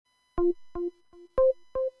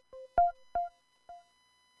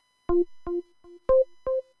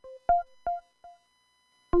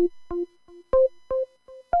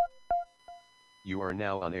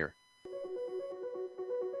now on air.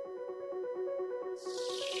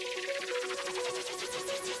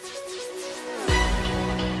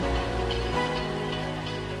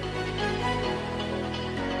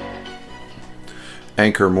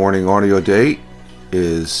 Anchor morning audio date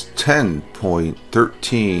is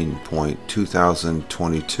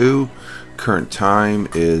 10.13.2022. Current time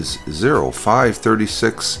is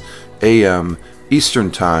 05:36 a.m. Eastern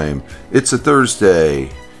Time. It's a Thursday.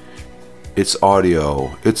 It's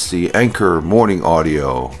audio. It's the Anchor morning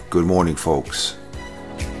audio. Good morning, folks.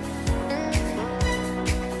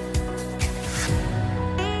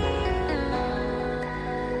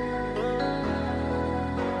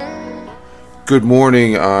 Good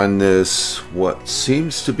morning on this, what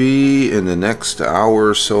seems to be in the next hour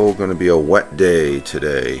or so going to be a wet day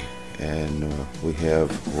today. And we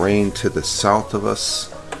have rain to the south of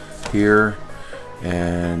us here.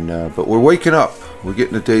 And but we're waking up. We're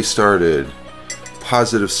getting the day started.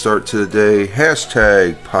 Positive start to the day.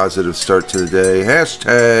 Hashtag positive start to the day.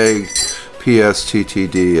 Hashtag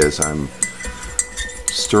PSTTD as I'm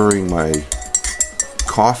stirring my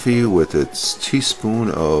coffee with its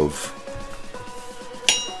teaspoon of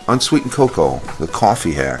unsweetened cocoa, the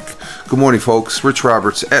coffee hack. Good morning, folks. Rich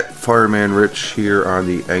Roberts at Fireman Rich here on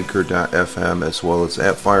the Anchor.fm, as well as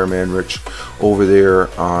at Fireman Rich over there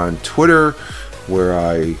on Twitter, where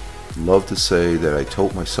I love to say that I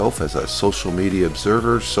tote myself as a social media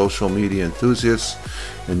observer, social media enthusiast.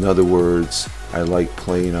 In other words, I like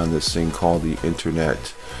playing on this thing called the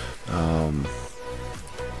internet.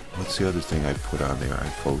 What's the other thing I put on there? I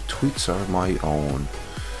put tweets are my own,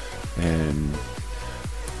 and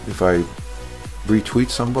if I retweet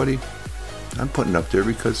somebody, I'm putting it up there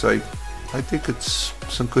because I think it's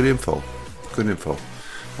some good info. Good info.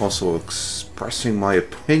 Also expressing my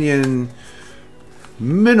opinion,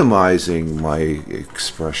 minimizing my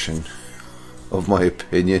expression of my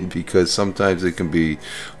opinion because sometimes it can be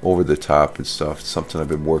over the top and stuff. It's something I've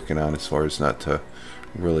been working on as far as not to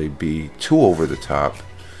really be too over the top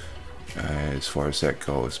as far as that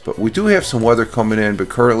goes. But we do have some weather coming in, but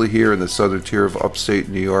currently here in the southern tier of upstate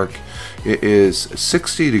New York, it is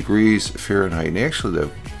 60 degrees Fahrenheit. And actually the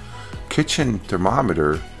kitchen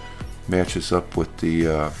thermometer matches up with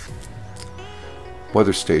the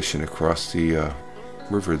weather station across the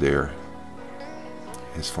river there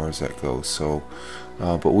as far as that goes. So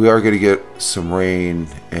but we are going to get some rain,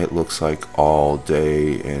 it looks like, all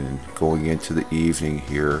day and going into the evening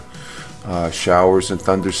here. Showers and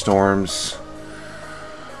thunderstorms.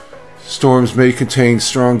 Storms may contain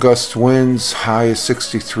strong gust winds, high as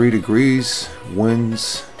 63 degrees.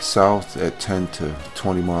 Winds south at 10 to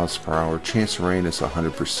 20 miles per hour. Chance of rain is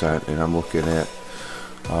 100%. And I'm looking at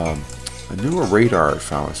a newer radar I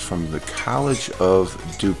found. It's from the College of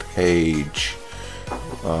DuPage.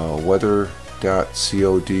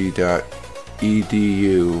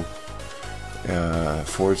 weather.cod.edu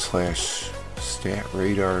 /stat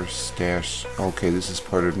radar stash. Okay, this is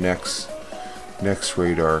part of next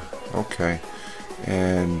radar. Okay,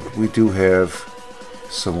 and we do have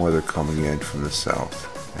some weather coming in from the south,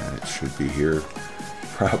 and it should be here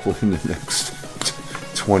probably in the next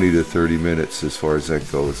 20 to 30 minutes as far as that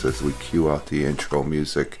goes, as we cue out the intro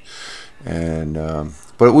music. And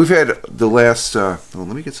but we've had the last let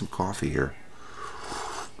me get some coffee here.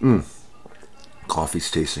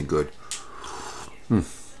 Coffee's tasting good.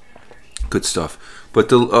 Good stuff. But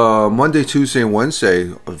the Monday, Tuesday, and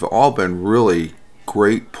Wednesday have all been really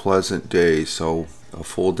great, pleasant days. So a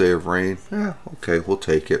full day of rain, okay, we'll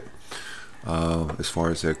take it. As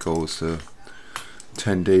far as that goes, the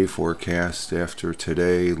 10-day forecast after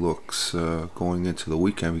today looks going into the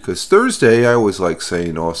weekend. Because Thursday, I always like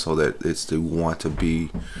saying also that it's the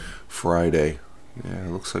want-to-be Friday. Yeah,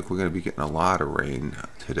 it looks like we're going to be getting a lot of rain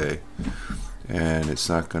today. And it's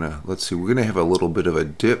not going to, let's see, we're going to have a little bit of a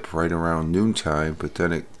dip right around noontime, but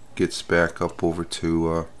then it gets back up over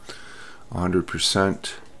to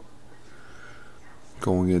 100%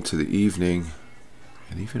 going into the evening,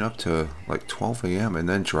 and even up to like 12 a.m. and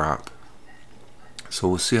then drop. So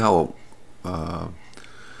we'll see how it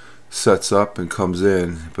sets up and comes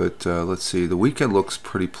in. But let's see, the weekend looks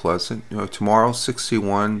pretty pleasant. You know, tomorrow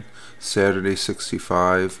 61, Saturday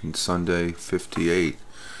 65, and Sunday 58.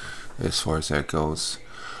 As far as that goes.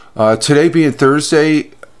 Today being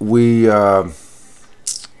Thursday, we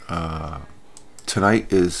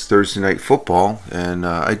tonight is Thursday Night Football, and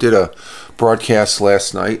I did a broadcast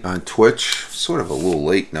last night on Twitch, sort of a little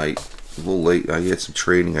late night. A little late. I had some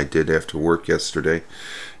training I did after work yesterday,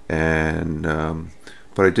 and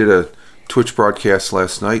but I did a Twitch broadcast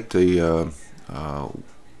last night. The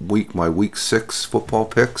my week 6 football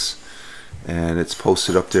picks, and it's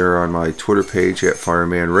posted up there on my Twitter page at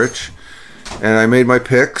Fireman Rich. And I made my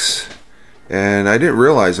picks, and I didn't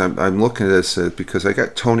realize I'm looking at this because I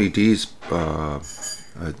got Tony D's a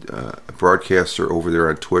broadcaster over there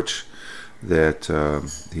on Twitch that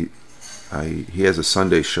he has a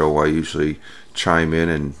Sunday show. I usually chime in,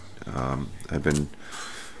 and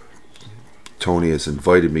Tony has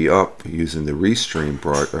invited me up using the Restream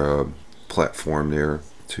platform there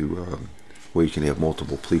to where you can have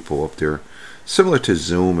multiple people up there, similar to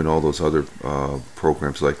Zoom and all those other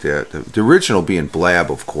programs like that. The original being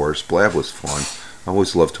Blab, of course. Blab was fun. I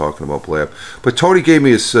always love talking about Blab. But Tony gave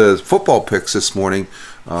me his football picks this morning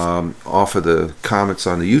off of the comments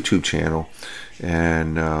on the YouTube channel.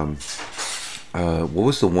 And what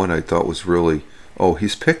was the one I thought was really... Oh,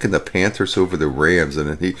 he's picking the Panthers over the Rams,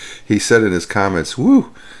 and he said in his comments,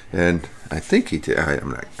 "Woo!" And I think he did.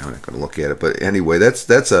 I'm not going to look at it, but anyway,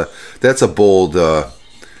 that's a bold.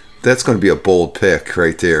 That's going to be a bold pick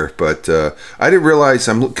right there. But I didn't realize,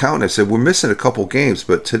 I'm counting. I said we're missing a couple games,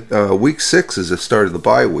 but week 6 is the start of the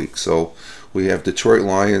bye week, so we have Detroit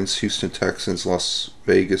Lions, Houston Texans, Las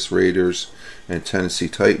Vegas Raiders, and Tennessee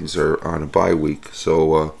Titans are on a bye week.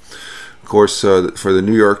 So of course, for the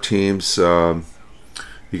New York teams.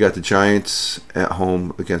 You got the Giants at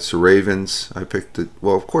home against the Ravens.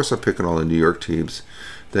 Of course I'm picking all the New York teams.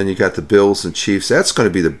 Then you got the Bills and Chiefs. That's going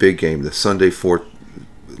to be the big game, the Sunday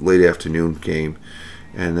late afternoon game.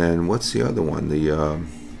 And then what's the other one? We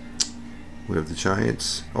have the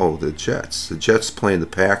Giants. Oh, the Jets. The Jets playing the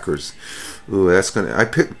Packers. Ooh, that's gonna.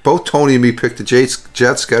 Both Tony and me picked the Jets.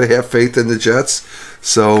 Got to have faith in the Jets.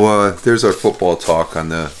 So there's our football talk on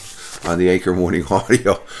the Anchor Morning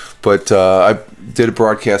Audio. But I did a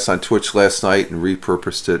broadcast on Twitch last night and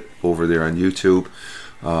repurposed it over there on YouTube.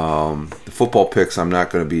 The football picks I'm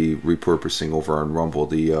not going to be repurposing over on Rumble.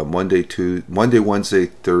 The Monday, Wednesday,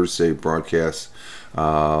 Thursday broadcast,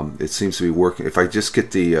 it seems to be working. If I just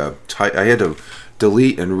get the I had to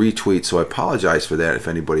delete and retweet, so I apologize for that if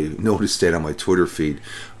anybody noticed that on my Twitter feed.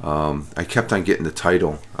 I kept on getting the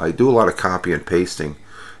title. I do a lot of copy and pasting.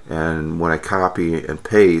 And when I copy and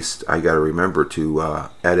paste, I got to remember to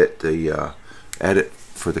edit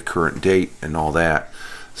for the current date and all that.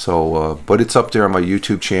 So, but it's up there on my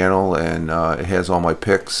YouTube channel, and it has all my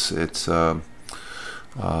picks. It's I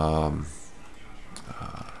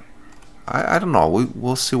don't know.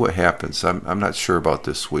 We'll see what happens. I'm not sure about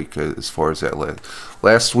this week as far as that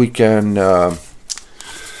last weekend.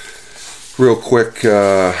 Real quick,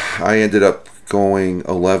 I ended up going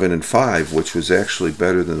 11-5, which was actually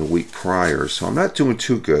better than the week prior. So I'm not doing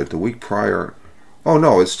too good. The week prior, oh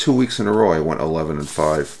no, it's 2 weeks in a row I went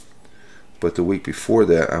 11-5. But the week before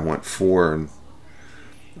that I went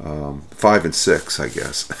 5-6, I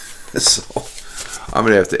guess. So I'm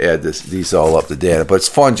gonna have to add these all up, the data. But it's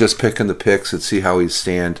fun just picking the picks and see how he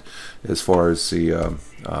stand as far as how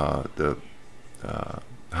the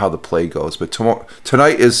play goes. But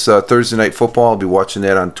tonight is Thursday Night Football. I'll be watching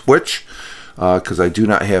that on Twitch. Because I do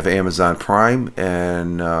not have Amazon Prime,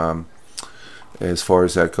 and as far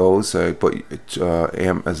as that goes, but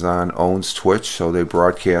Amazon owns Twitch, so they're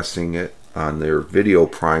broadcasting it on their Video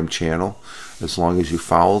Prime channel. As long as you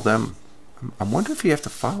follow them, I wonder if you have to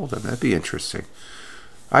follow them. That'd be interesting.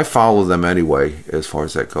 I follow them anyway, as far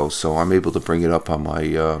as that goes, so I'm able to bring it up on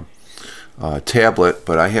my tablet.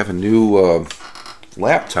 But I have a new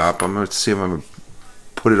laptop. I'm going to see if I'm going to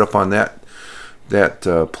put it up on that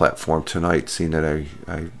platform tonight, seeing that I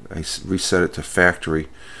reset it to factory,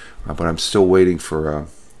 but I'm still waiting for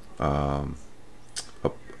a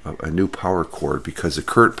new power cord, because the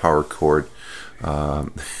current power cord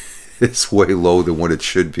is way low than what it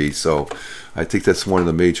should be. So I think that's one of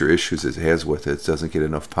the major issues it has with it. It doesn't get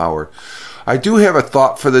enough power. I do have a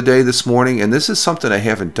thought for the day this morning, and this is something I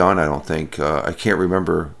haven't done, I don't think. I can't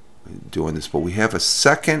remember doing this, but we have a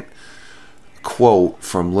second quote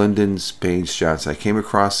from Lyndon Baines Johnson. I came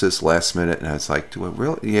across this last minute, and I was like, "Do I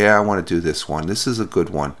really? Yeah, I want to do this one. This is a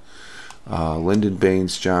good one." Lyndon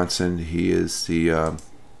Baines Johnson. He is the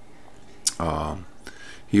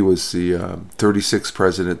he was the 36th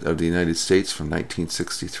president of the United States from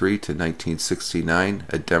 1963 to 1969,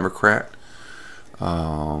 a Democrat.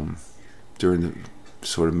 During the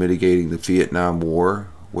sort of mitigating the Vietnam War,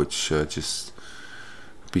 which just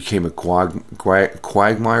became a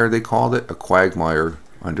quagmire, they called it, a quagmire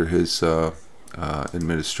under his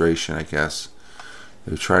administration, I guess.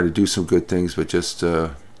 They tried to do some good things, but just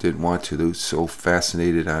didn't want to. They were so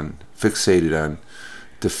fixated on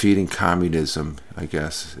defeating communism, I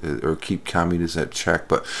guess, or keep communism at check.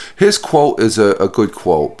 But his quote is a good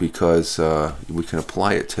quote, because we can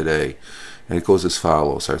apply it today. And it goes as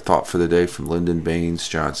follows. Our thought for the day from Lyndon Baines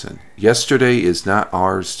Johnson. Yesterday is not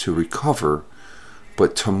ours to recover,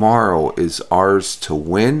 but tomorrow is ours to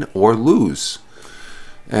win or lose.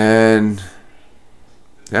 And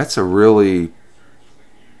that's a really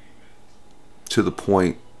to the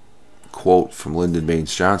point quote from Lyndon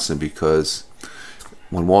Baines Johnson, because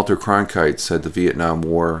when Walter Cronkite said the Vietnam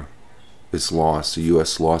War is lost, the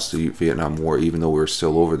U.S. lost the Vietnam War, even though we were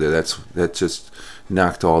still over there, that just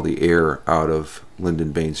knocked all the air out of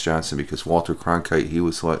Lyndon Baines Johnson, because Walter Cronkite, he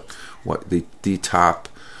was what the top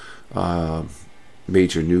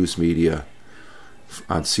major news media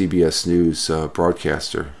on CBS News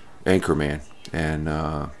broadcaster, anchorman, and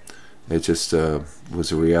it just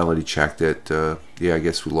was a reality check that I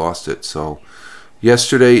guess we lost it. So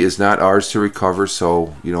yesterday is not ours to recover.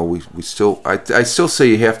 So we still I still say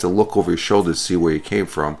you have to look over your shoulder to see where you came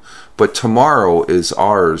from, but tomorrow is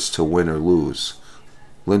ours to win or lose.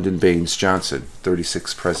 Lyndon Baines Johnson,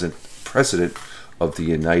 36th president of the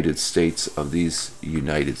United States of these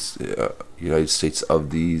United States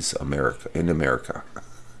of these America.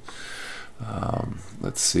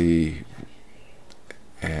 Let's see,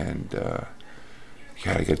 and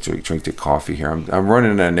gotta get to drink the coffee here. I'm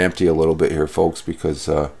running on empty a little bit here, folks, because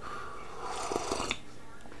I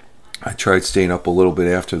tried staying up a little bit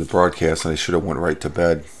after the broadcast, and I should have went right to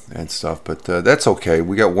bed and stuff. But that's okay.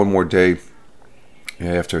 We got one more day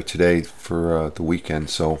after today for the weekend,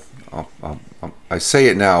 so I say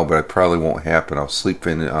it now, but it probably won't happen. I'll sleep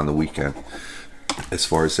in on the weekend as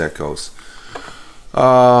far as that goes.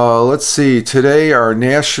 Let's see. Today, our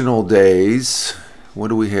national days. What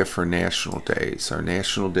do we have for national days? Our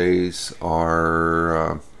national days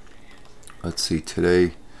are, let's see,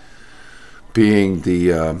 today being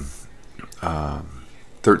the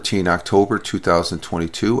 13 October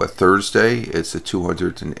 2022, a Thursday. It's the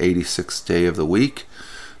 286th day of the week,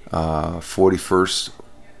 41st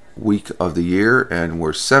week of the year, and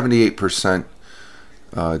we're 78%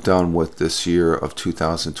 done with this year of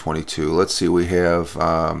 2022. Let's see, we have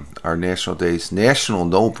our national days. National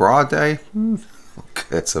No Bra Day.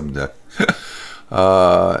 That's something.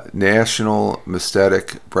 National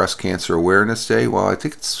Metastatic Breast Cancer Awareness Day. Well, I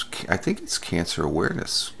think it's Cancer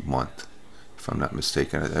Awareness Month, if I'm not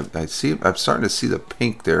mistaken. I'm starting to see the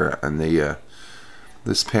pink there, and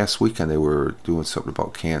this past weekend they were doing something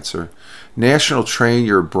about cancer. National Train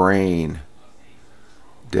Your Brain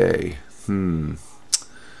Day.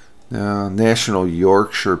 National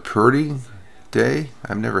Yorkshire Pudding Day.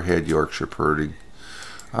 I've never had Yorkshire pudding.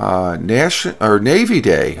 Navy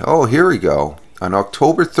Day. Oh, here we go. On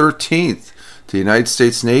October 13th, the United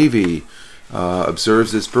States Navy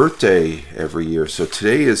observes its birthday every year. So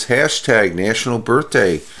today is hashtag National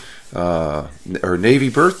Birthday or Navy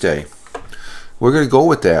Birthday. We're going to go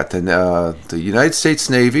with that. And the United States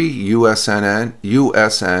Navy, USN,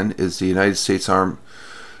 is the United States Armed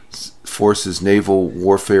Forces Naval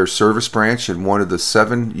Warfare Service Branch and one of the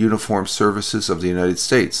 7 uniformed services of the United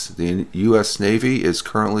States. The U.S. Navy is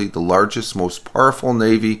currently the largest, most powerful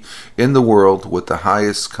Navy in the world with the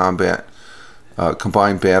highest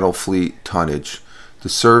combined battle fleet tonnage. The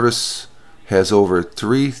service has over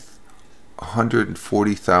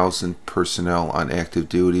 340,000 personnel on active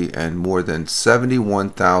duty and more than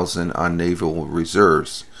 71,000 on naval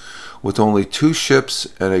reserves. With only 2 ships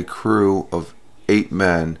and a crew of 8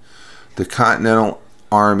 men, the Continental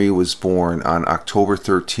Army was born on October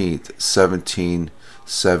 13th,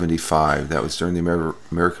 1775. That was during the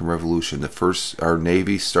American Revolution. Our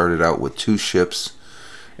Navy started out with 2 ships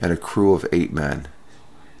and a crew of 8 men.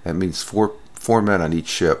 That means four men on each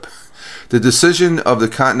ship. The decision of the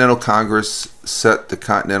Continental Congress set the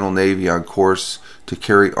Continental Navy on course to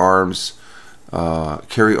carry arms to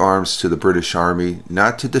the British Army,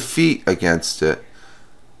 not to defeat against it.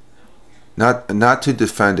 Not to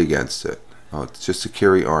defend against it. It's just to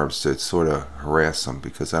carry arms, to sort of harass them,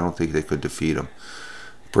 because I don't think they could defeat them.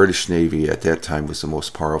 British Navy at that time was the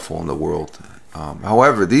most powerful in the world.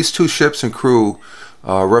 However, these 2 ships and crew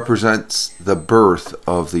represents the birth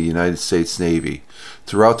of the United States Navy.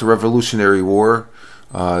 Throughout the Revolutionary War,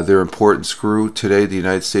 their importance grew. Today, the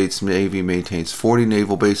United States Navy maintains 40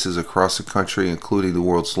 naval bases across the country, including the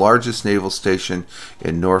world's largest naval station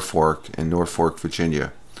in Norfolk,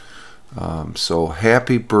 Virginia. So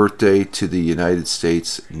happy birthday to the United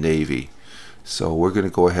States Navy. So we're going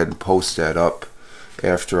to go ahead and post that up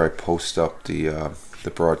after I post up the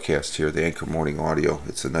broadcast here, the Anchor Morning Audio.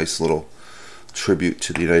 It's a nice little tribute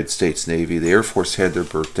to the United States Navy. The Air Force had their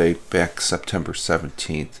birthday back September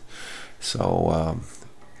 17th. So,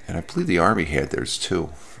 and I believe the Army had theirs too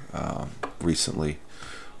recently.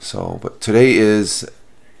 So, but today is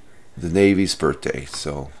the Navy's birthday.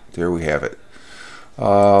 So there we have it.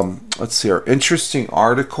 Let's see our interesting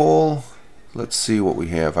article. Let's see what we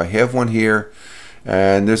have. I have one here,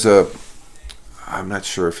 and there's I'm not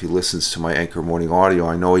sure if he listens to my Anchor Morning Audio.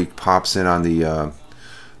 I know he pops in on the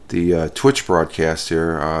Twitch broadcast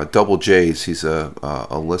here. Double J's. He's a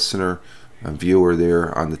listener, a viewer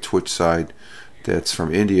there on the Twitch side. That's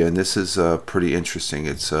from India, and this is pretty interesting.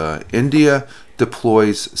 It's India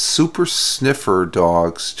deploys super sniffer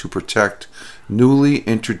dogs to protect newly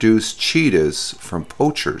introduced cheetahs from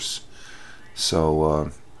poachers.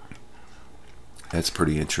 So that's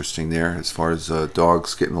pretty interesting there, as far as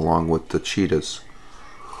dogs getting along with the cheetahs.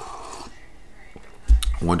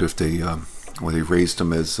 I wonder if they raised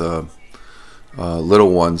them as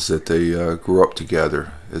little ones, that they grew up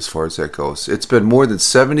together, as far as that goes. It's been more than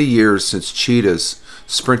 70 years since cheetahs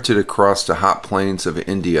sprinted across the hot plains of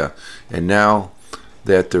India, and now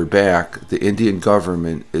that they're back, the Indian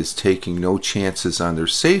government is taking no chances on their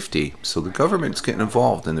safety. So the government's getting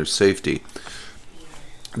involved in their safety.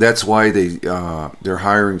 That's why they're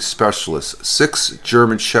hiring specialists, 6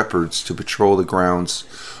 German shepherds, to patrol the grounds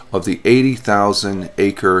of the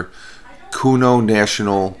 80,000-acre Kuno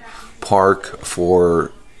National Park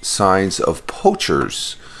for signs of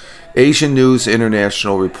poachers. Asian News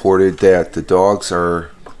International reported that the dogs are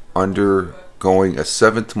undergoing a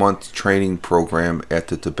 7-month training program at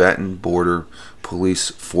the Tibetan Border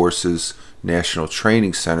Police Force's National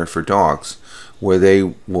Training Center for Dogs, where they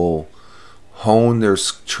will hone their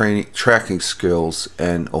tracking skills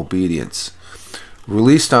and obedience.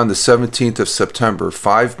 Released on the 17th of September,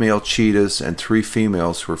 5 male cheetahs and 3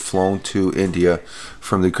 females were flown to India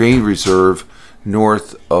from the Green Reserve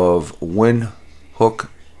north of Windhoek,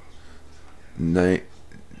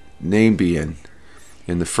 Namibian,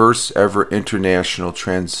 in the first ever international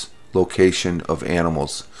translocation of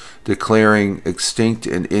animals. Declaring extinct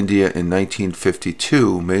in India in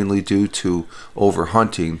 1952, mainly due to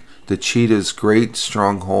overhunting, the cheetah's great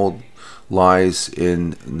stronghold lies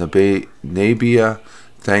in Namibia,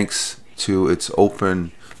 thanks to its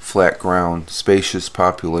open, flat ground, sparse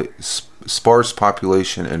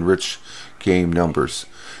population, and rich game numbers.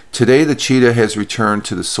 Today, the cheetah has returned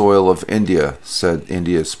to the soil of India, said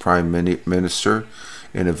India's Prime Minister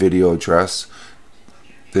in a video address.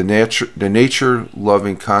 The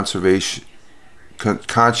nature-loving conservation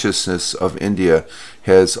consciousness of India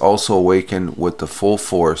has also awakened with the full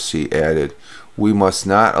force, he added. We must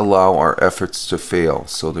not allow our efforts to fail.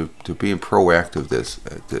 So they're being proactive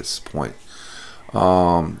at this point.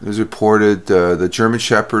 It was reported the German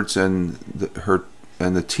shepherds and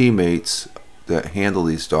the teammates that handle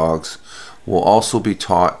these dogs will also be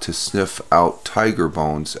taught to sniff out tiger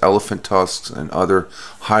bones, elephant tusks, and other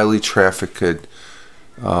highly trafficked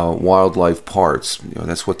wildlife parts.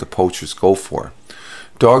 That's what the poachers go for.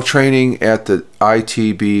 Dog training at the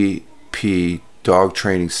ITBP Dog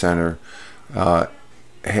Training Center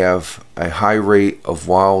have a high rate of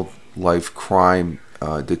wildlife crime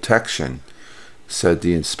detection, said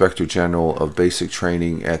the Inspector General of Basic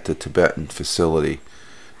Training at the Tibetan facility.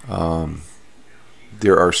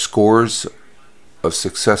 There are scores of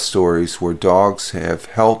success stories where dogs have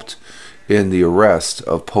helped in the arrest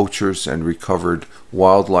of poachers and recovered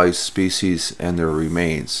wildlife species and their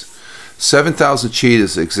remains. 7,000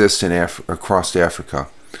 cheetahs exist across Africa,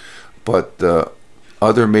 but the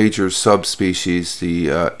other major subspecies,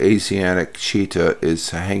 the Asiatic cheetah,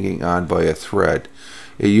 is hanging on by a thread.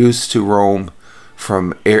 It used to roam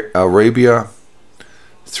from Arabia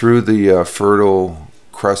through the Fertile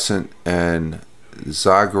Crescent and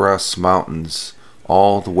Zagros Mountains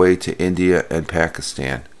all the way to India and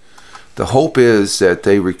Pakistan. The hope is that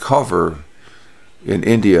they recover in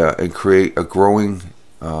India and create a growing,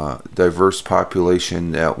 diverse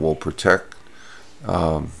population that will protect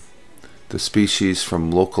the species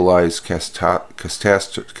from localized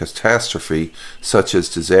catastrophe such as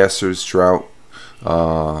disasters, drought,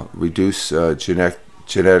 reduce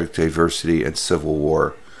genetic diversity, and civil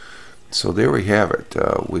war. So there we have it.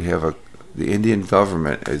 The Indian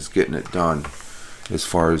government is getting it done as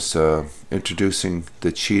far as introducing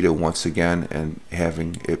the cheetah once again and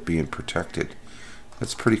having it being protected.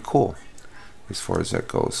 That's pretty cool as far as that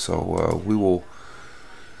goes. So we will.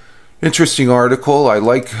 Interesting article. I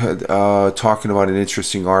like talking about an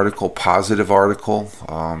interesting article, positive article,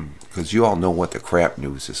 because you all know what the crap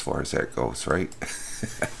news as far as that goes, right?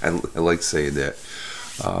 I like saying that.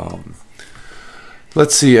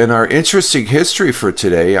 Let's see. In our interesting history for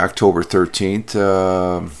today, October 13th,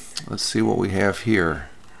 let's see what we have here.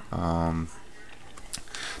 The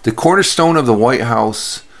cornerstone of the White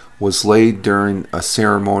House was laid during a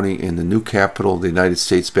ceremony in the new capital of the United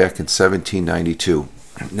States back in 1792.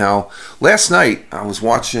 Now, last night I was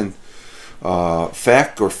watching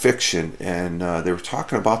Fact or Fiction, and they were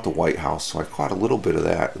talking about the White House, so I caught a little bit of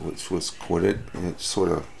that, which was quoted, and it sort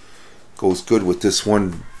of goes good with this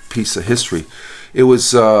one piece of history. It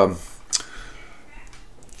was the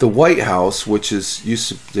White House, which is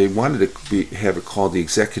they wanted to have it called the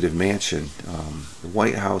Executive Mansion. The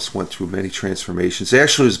White House went through many transformations. It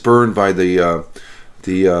actually was burned by the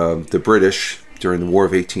British during the War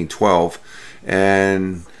of 1812,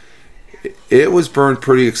 and it was burned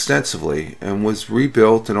pretty extensively and was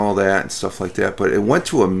rebuilt and all that and stuff like that. But it went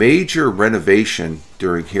through a major renovation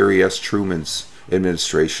during Harry S. Truman's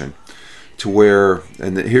administration, to where,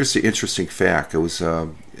 and here's the interesting fact, it was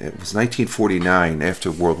 1949,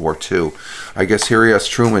 after World War II. I guess Harry S.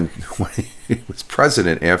 Truman, when he was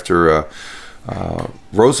president after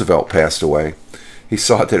Roosevelt passed away, he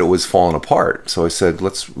saw that it was falling apart. So he said,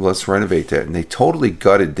 let's renovate that. And they totally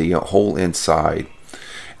gutted the whole inside.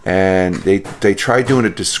 And they tried doing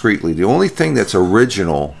it discreetly. The only thing that's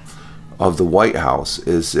original of the White House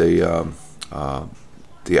is the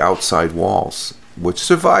outside walls, which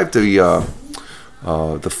survived the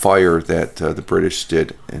fire that the British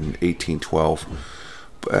did in 1812.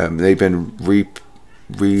 They've been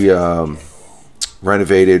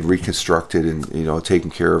renovated, reconstructed, and taken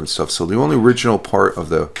care of and stuff. So the only original part of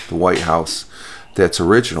the White House that's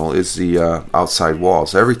original is the outside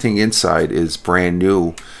walls. Everything inside is brand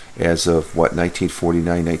new as of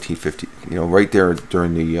 1949, 1950. Right there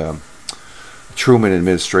during the Truman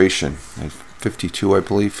administration, 52, I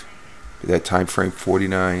believe, that time frame,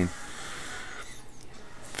 49.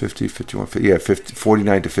 50, 51, 50, yeah, 50,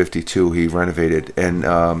 49 to 52, he renovated, and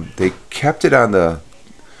they kept it on the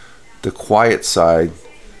quiet side,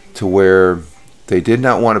 to where they did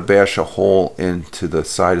not want to bash a hole into the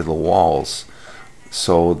side of the walls.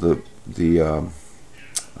 So the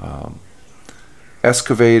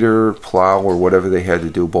excavator, plow, or whatever they had to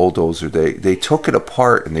do, bulldozer, they took it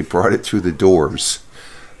apart and they brought it through the doors.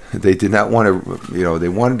 They did not want to, they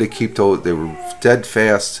wanted to keep those. They were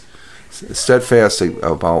steadfast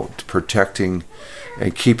about protecting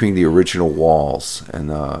and keeping the original walls.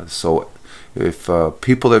 And so if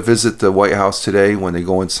people that visit the White House today, when they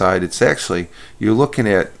go inside, it's actually, you're looking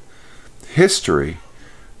at history,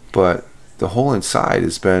 but the whole inside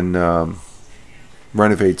has been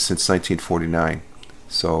renovated since 1949.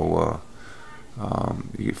 So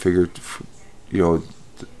you figure,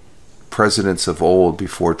 presidents of old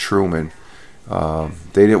before Truman,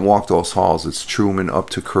 they didn't walk those halls. It's Truman up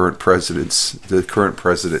to current presidents, the current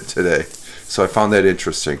president today. So I found that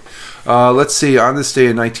interesting. Let's see. On this day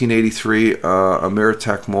in 1983,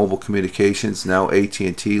 Ameritech Mobile Communications, now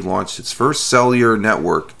AT&T, launched its first cellular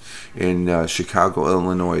network in Chicago,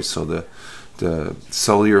 Illinois. So the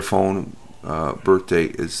cellular phone birthday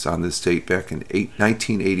is on this date back in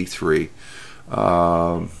 1983.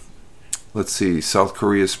 Let's see. South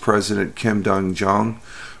Korea's President Kim Dae-jung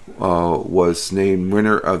was named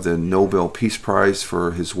winner of the Nobel Peace Prize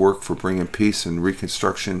for his work for bringing peace and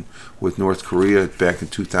reconstruction with North Korea back in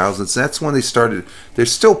 2000. So that's when they started. They're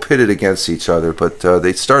still pitted against each other, but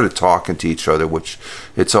they started talking to each other, which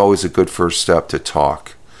it's always a good first step to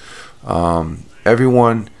talk.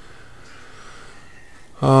 Everyone.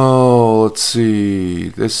 Oh, let's see.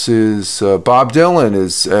 This is Bob Dylan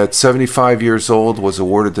is at 75 years old, was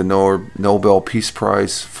awarded the Nobel Peace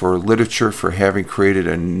Prize for Literature for having created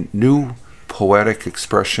a new poetic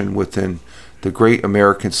expression within the great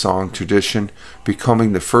American song tradition,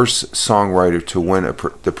 becoming the first songwriter to win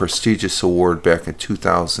the prestigious award back in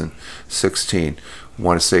 2016. I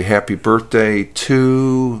want to say happy birthday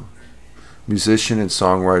to musician and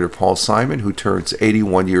songwriter Paul Simon, who turns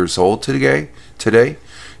 81 years old today.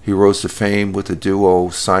 He rose to fame with the duo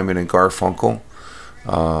Simon and Garfunkel,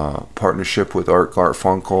 partnership with Art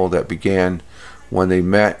Garfunkel that began when they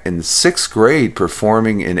met in the 6th grade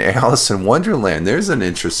performing in Alice in Wonderland. There's an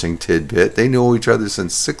interesting tidbit. They knew each other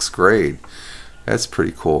since 6th grade. That's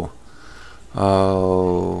pretty cool.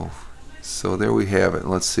 Oh, so there we have it.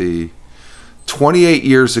 Let's see. 28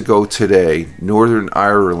 years ago today, Northern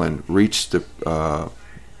Ireland reached the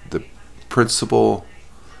principle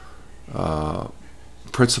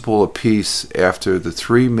of peace after the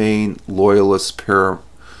three main loyalist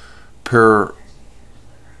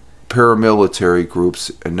paramilitary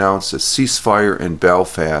groups announced a ceasefire in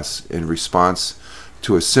Belfast in response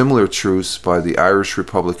to a similar truce by the Irish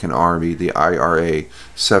Republican Army, the IRA,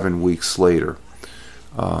 7 weeks later.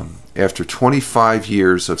 After 25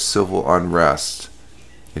 years of civil unrest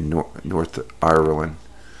in North Ireland,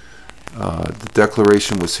 the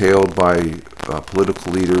declaration was hailed by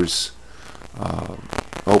political leaders.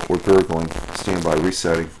 Oh, we're gurgling. Stand by,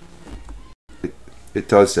 resetting. it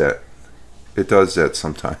does that. It does that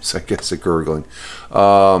sometimes. I guess the gurgling.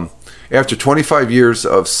 After 25 years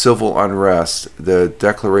of civil unrest, the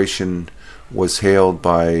declaration was hailed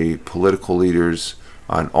by political leaders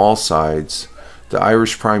on all sides. The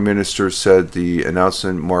Irish Prime Minister said the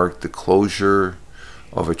announcement marked the closure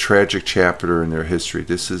of a tragic chapter in their history.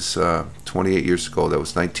 This is 28 years ago. That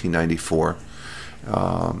was 1994.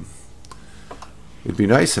 It'd be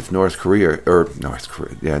nice if North Korea and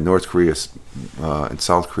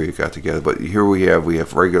South Korea got together. But here we have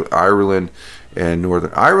regular Ireland and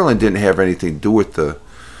Northern Ireland didn't have anything to do with the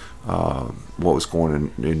what was going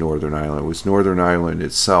on in Northern Ireland. It was Northern Ireland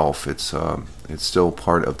itself. It's still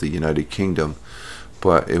part of the United Kingdom,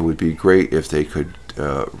 but it would be great if they could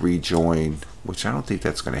rejoin, which I don't think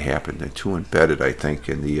that's going to happen. They're too embedded, I think,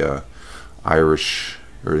 in the Irish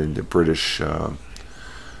or in the British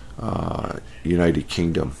United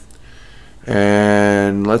Kingdom.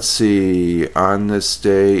 And let's see, on this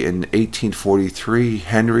day in 1843,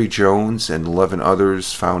 Henry Jones and 11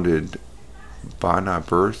 others founded B'nai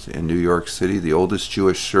B'rith in New York City, the oldest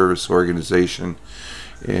Jewish service organization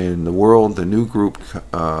in the world. The new group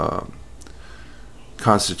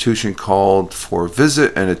constitution called for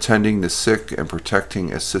visit and attending the sick and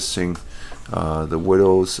protecting, assisting the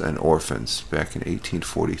widows and orphans back in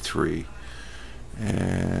 1843.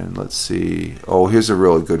 And let's see. Oh, here's a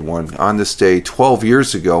really good one. On this day, 12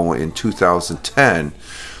 years ago in 2010,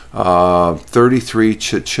 33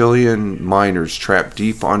 Chilean miners trapped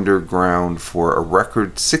deep underground for a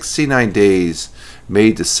record 69 days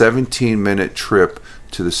made the 17-minute trip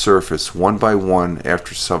to the surface one by one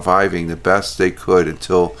after surviving the best they could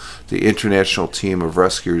until the international team of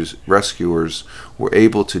rescuers were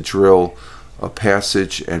able to drill a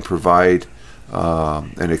passage and provide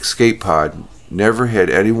an escape pod. Never had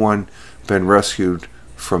anyone been rescued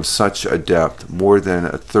from such a depth, more than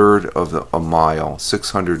a third of a mile,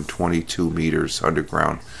 622 meters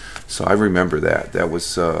underground. So I remember that. That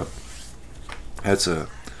was that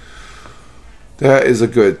is a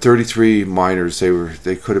good 33 miners.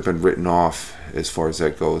 They could have been written off as far as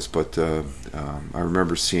that goes, but I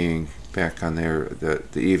remember seeing back on there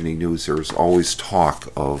the evening news. There was always talk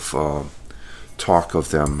of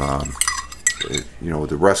them.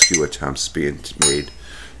 The rescue attempts being made.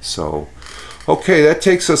 So, okay, that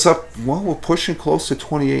takes us up. Well, we're pushing close to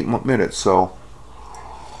 28 minutes. So,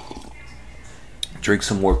 drink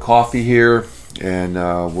some more coffee here, and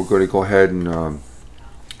we're going to go ahead and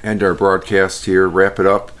end our broadcast here, wrap it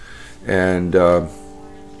up, and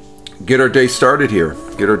get our day started here.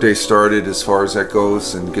 Get our day started as far as that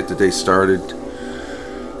goes, and get the day started.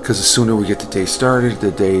 Because the sooner we get the day started,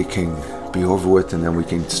 the day can be over with, and then we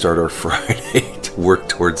can start our Friday to work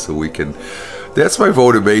towards the weekend. That's my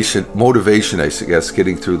motivation, I guess,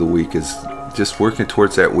 getting through the week is just working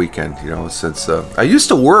towards that weekend. Since I used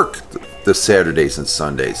to work the Saturdays and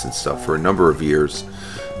Sundays and stuff for a number of years,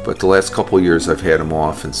 but the last couple of years I've had them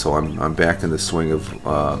off, and so I'm back in the swing of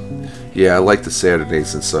I like the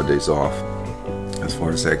Saturdays and Sundays off as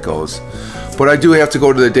far as that goes. But I do have to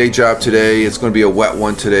go to the day job today. It's going to be a wet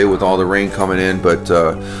one today with all the rain coming in, but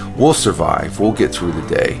we'll survive. We'll get through the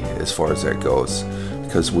day as far as that goes,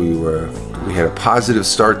 because we had a positive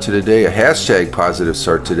start to the day, a hashtag positive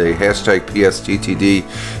start today, hashtag PSTTD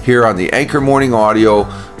here on the Anchor Morning Audio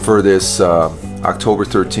for this October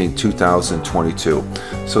 13, 2022.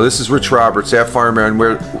 So this is Rich Roberts at Fireman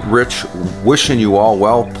Rich, wishing you all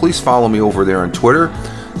well. Please follow me over there on Twitter.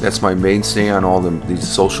 That's my mainstay on all these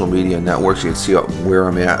social media networks. You can see where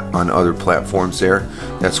I'm at on other platforms there.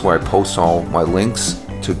 That's where I post all my links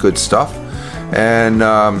to good stuff. And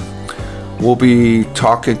we'll be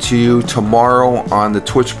talking to you tomorrow on the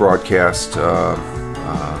Twitch broadcast,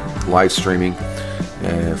 live streaming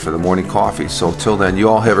for the morning coffee. So till then, you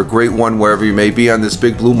all have a great one wherever you may be on this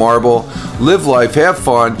big blue marble. Live life, have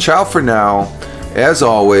fun. Ciao for now. As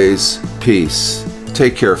always, peace.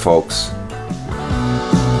 Take care, folks.